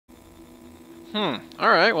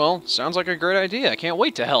Alright, well, sounds like a great idea. I can't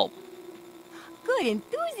wait to help. Good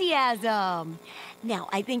enthusiasm! Now,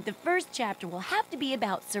 I think the first chapter will have to be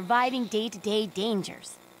about surviving day-to-day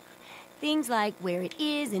dangers. Things like where it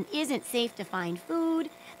is and isn't safe to find food,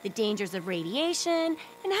 the dangers of radiation,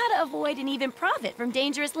 and how to avoid and even profit from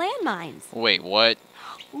dangerous landmines. Wait, what?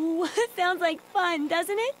 Ooh, sounds like fun,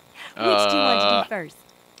 doesn't it? Which do you want to do first?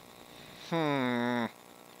 I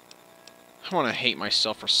want to hate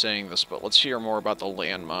myself for saying this, but let's hear more about the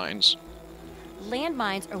landmines.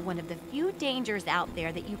 Landmines are one of the few dangers out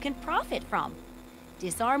there that you can profit from.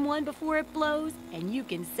 Disarm one before it blows, and you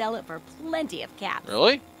can sell it for plenty of caps.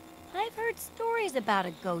 Really? I've heard stories about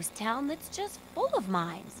a ghost town that's just full of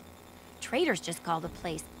mines. Traders just call the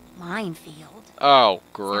place Minefield. Oh, Sounds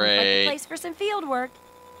like the great. place for some field work.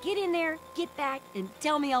 Get in there, get back, and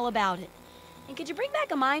tell me all about it. And could you bring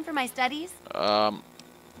back a mine for my studies?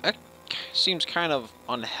 That seems kind of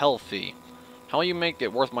unhealthy. How will you make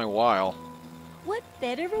it worth my while? What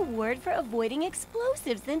better reward for avoiding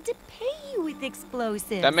explosives than to pay you with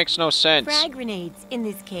explosives? That makes no sense. Frag grenades, in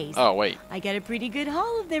this case. Oh, wait. I got a pretty good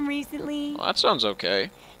haul of them recently. Well, that sounds okay.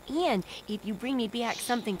 And if you bring me back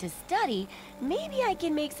something to study, maybe I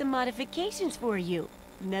can make some modifications for you.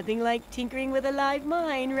 Nothing like tinkering with a live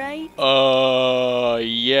mine, right?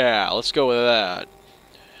 Yeah, let's go with that.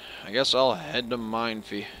 I guess I'll head to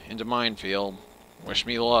Minefield. Wish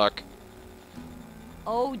me luck.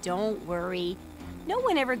 Oh, don't worry. No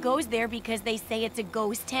one ever goes there because they say it's a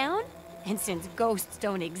ghost town. And since ghosts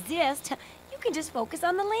don't exist, you can just focus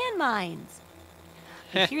on the landmines.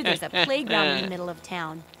 I hear there's a playground in the middle of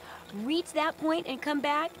town. Reach that point and come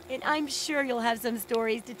back, and I'm sure you'll have some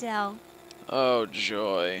stories to tell. Oh,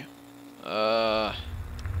 joy. I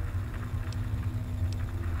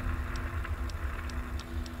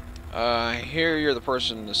hear you're the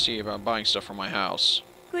person to see about buying stuff for my house.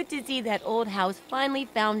 Good to see that old house finally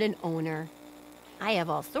found an owner. I have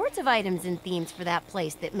all sorts of items and themes for that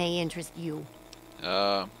place that may interest you.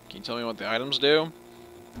 Can you tell me what the items do?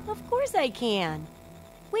 Of course I can.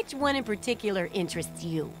 Which one in particular interests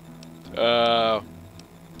you? Well,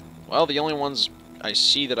 the only ones I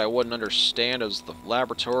see that I wouldn't understand is the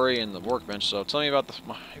laboratory and the workbench, so tell me about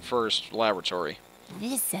my first laboratory.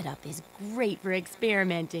 This setup is great for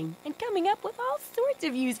experimenting and coming up with all sorts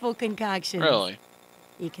of useful concoctions. Really?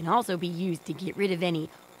 It can also be used to get rid of any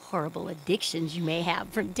horrible addictions you may have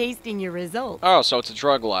from tasting your results. Oh, so it's a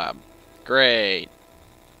drug lab. Great.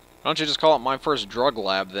 Why don't you just call it my first drug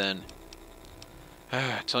lab, then?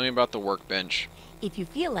 Tell me about the workbench. If you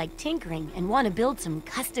feel like tinkering and want to build some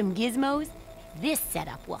custom gizmos, this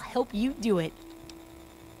setup will help you do it.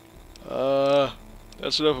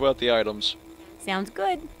 That's enough about the items. Sounds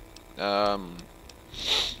good. Tell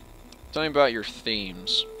me about your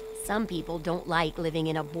themes. Some people don't like living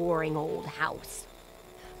in a boring old house.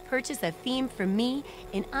 Purchase a theme from me,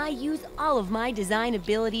 and I use all of my design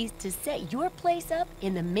abilities to set your place up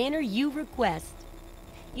in the manner you request.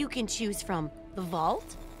 You can choose from the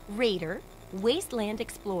Vault, Raider, Wasteland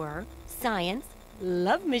Explorer, Science,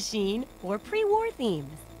 Love Machine, or pre-war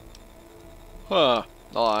themes. Well,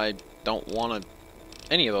 I don't want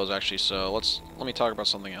any of those actually, so let me talk about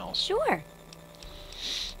something else. Sure.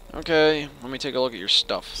 Okay, let me take a look at your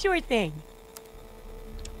stuff. Sure thing.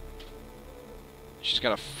 She's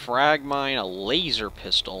got a frag mine, a laser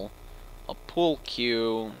pistol, a pool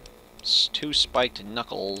cue, 2 spiked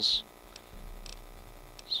knuckles.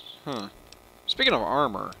 Speaking of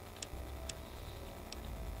armor.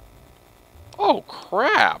 Oh,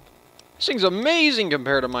 crap! This thing's amazing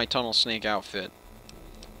compared to my Tunnel Snake outfit.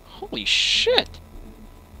 Holy shit!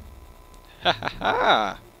 Ha ha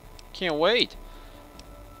ha! Can't wait.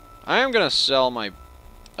 I am gonna sell my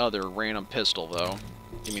other random pistol, though.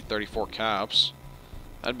 Give me 34 caps.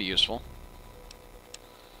 That'd be useful.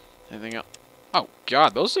 Anything else? Oh,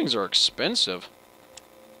 God, those things are expensive.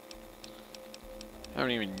 I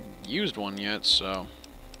haven't even used one yet, so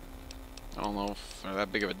I don't know if they're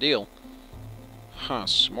that big of a deal. Huh,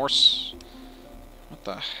 s'mores. What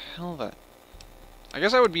the hell that? I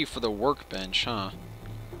guess that would be for the workbench, huh?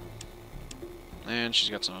 And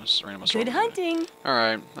she's got some random assortment. Good hunting.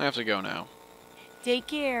 Alright, I have to go now. Take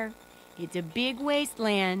care. It's a big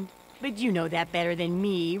wasteland, but you know that better than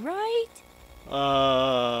me, right?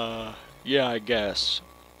 Yeah, I guess.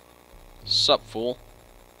 Sup, fool?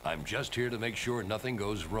 I'm just here to make sure nothing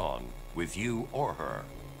goes wrong with you or her.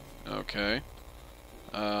 Okay.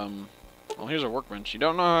 Well, here's a workbench. You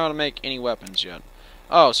don't know how to make any weapons yet.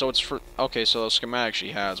 Oh, so it's for... Okay, so the schematic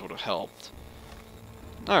she has would have helped.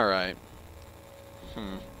 Alright.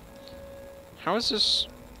 How is this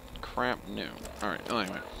crap new? Alright,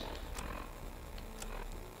 anyway.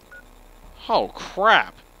 Oh,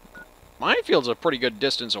 crap. Minefield's a pretty good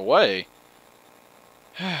distance away.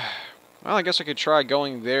 Well, I guess I could try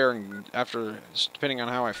going there, and after, depending on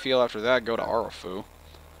how I feel after that, go to Arafu.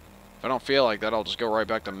 If I don't feel like that, I'll just go right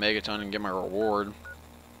back to Megaton and get my reward.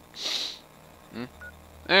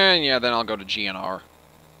 And yeah, then I'll go to GNR.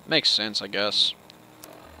 Makes sense, I guess.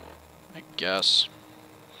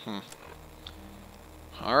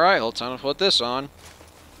 Alright, well, time to put this on.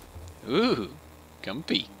 Ooh,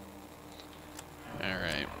 comfy.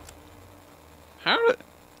 Alright. How did...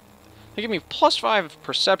 They give me +5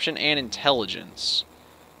 perception and intelligence.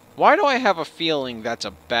 Why do I have a feeling that's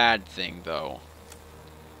a bad thing, though?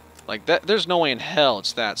 Like, that, there's no way in hell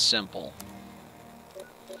it's that simple.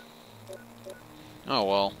 Oh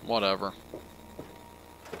well, whatever.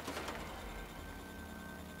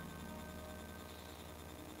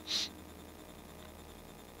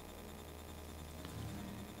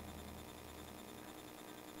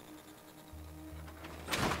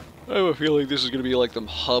 I have a feeling this is going to be like the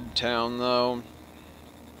hub town, though.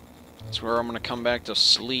 It's where I'm going to come back to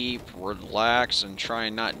sleep, relax, and try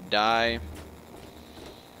and not die.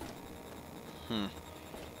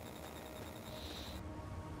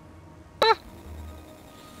 Ah!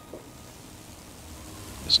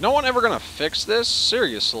 Is no one ever going to fix this?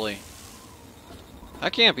 Seriously.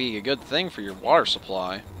 That can't be a good thing for your water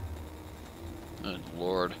supply. Good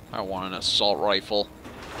lord, I want an assault rifle.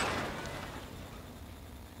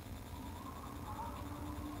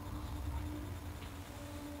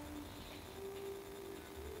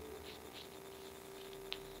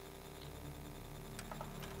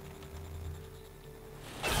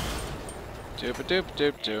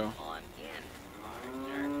 Doop-a-doop-doop-doo.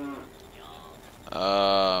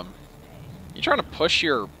 You trying to push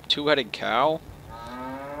your two-headed cow?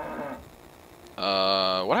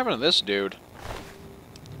 What happened to this dude?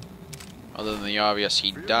 Other than the obvious,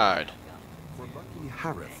 he died. For Lucky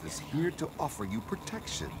Harith is here to offer you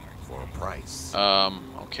protection for a price.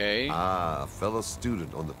 Okay. Ah, fellow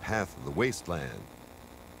student on the path of the wasteland.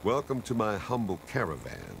 Welcome to my humble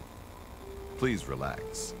caravan. Please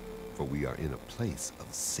relax, for we are in a place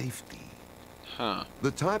of safety. Huh.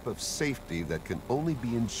 The type of safety that can only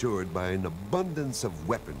be ensured by an abundance of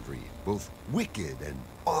weaponry, both wicked and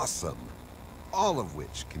awesome, all of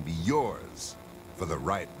which can be yours for the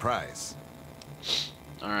right price.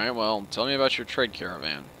 Alright, well, tell me about your trade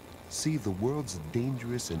caravan. See, the world's a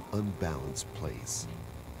dangerous and unbalanced place.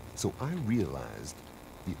 So I realized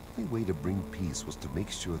the only way to bring peace was to make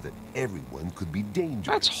sure that everyone could be dangerous.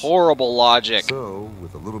 That's horrible logic. So,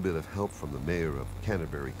 with a little bit of help from the mayor of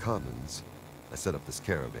Canterbury Commons, I set up this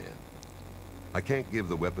caravan. I can't give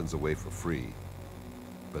the weapons away for free,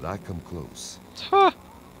 but I come close. Huh.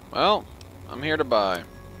 Well, I'm here to buy.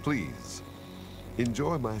 Please,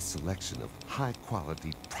 enjoy my selection of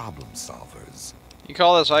high-quality problem solvers. You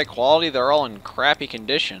call this high quality? They're all in crappy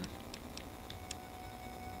condition.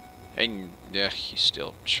 And, yeah, you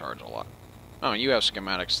still charge a lot. Oh, you have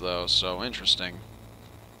schematics, though, so interesting.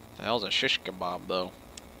 The hell's a shish kebab, though?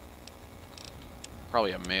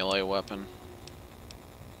 Probably a melee weapon.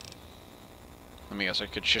 Let me guess, I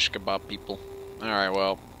could shish kebab people. Alright,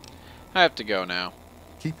 well, I have to go now.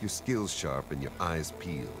 Keep your skills sharp and your eyes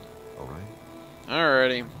peeled, alright?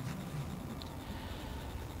 Alrighty.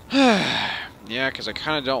 Yeah, because I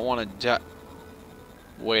kind of don't want to die.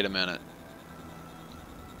 Wait a minute.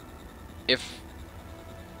 If...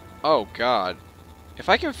 Oh, God. If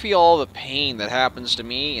I can feel all the pain that happens to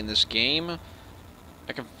me in this game,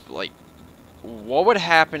 I can, like... What would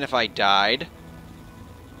happen if I died?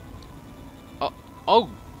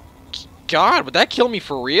 Oh, God, would that kill me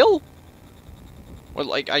for real? What,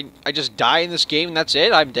 like, I just die in this game and that's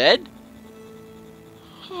it? I'm dead?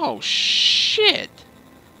 Oh, shit.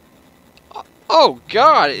 Oh,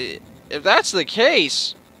 God. If that's the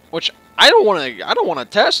case, which I don't want to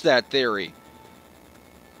test that theory.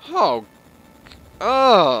 Oh,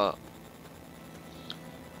 oh,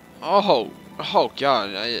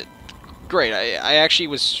 God. Great, I actually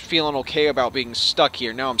was feeling okay about being stuck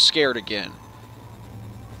here. Now I'm scared again.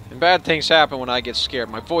 And bad things happen when I get scared.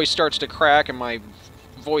 My voice starts to crack, and my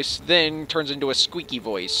voice then turns into a squeaky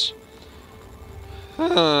voice.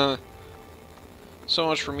 So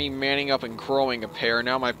much for me manning up and growing a pair.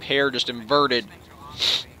 Now my pair just inverted.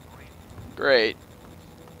 Great.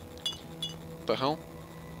 The hell?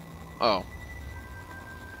 Oh.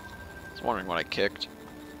 I was wondering what I kicked.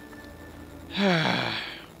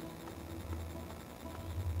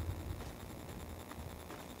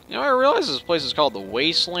 You know, I realize this place is called the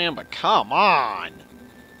Wasteland, but come on!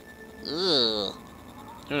 Ugh.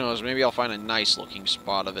 Who knows, maybe I'll find a nice-looking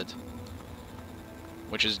spot of it.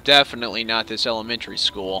 Which is definitely not this elementary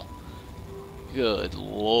school. Good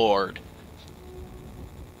lord.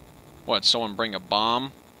 What, someone bring a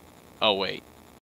bomb? Oh, wait.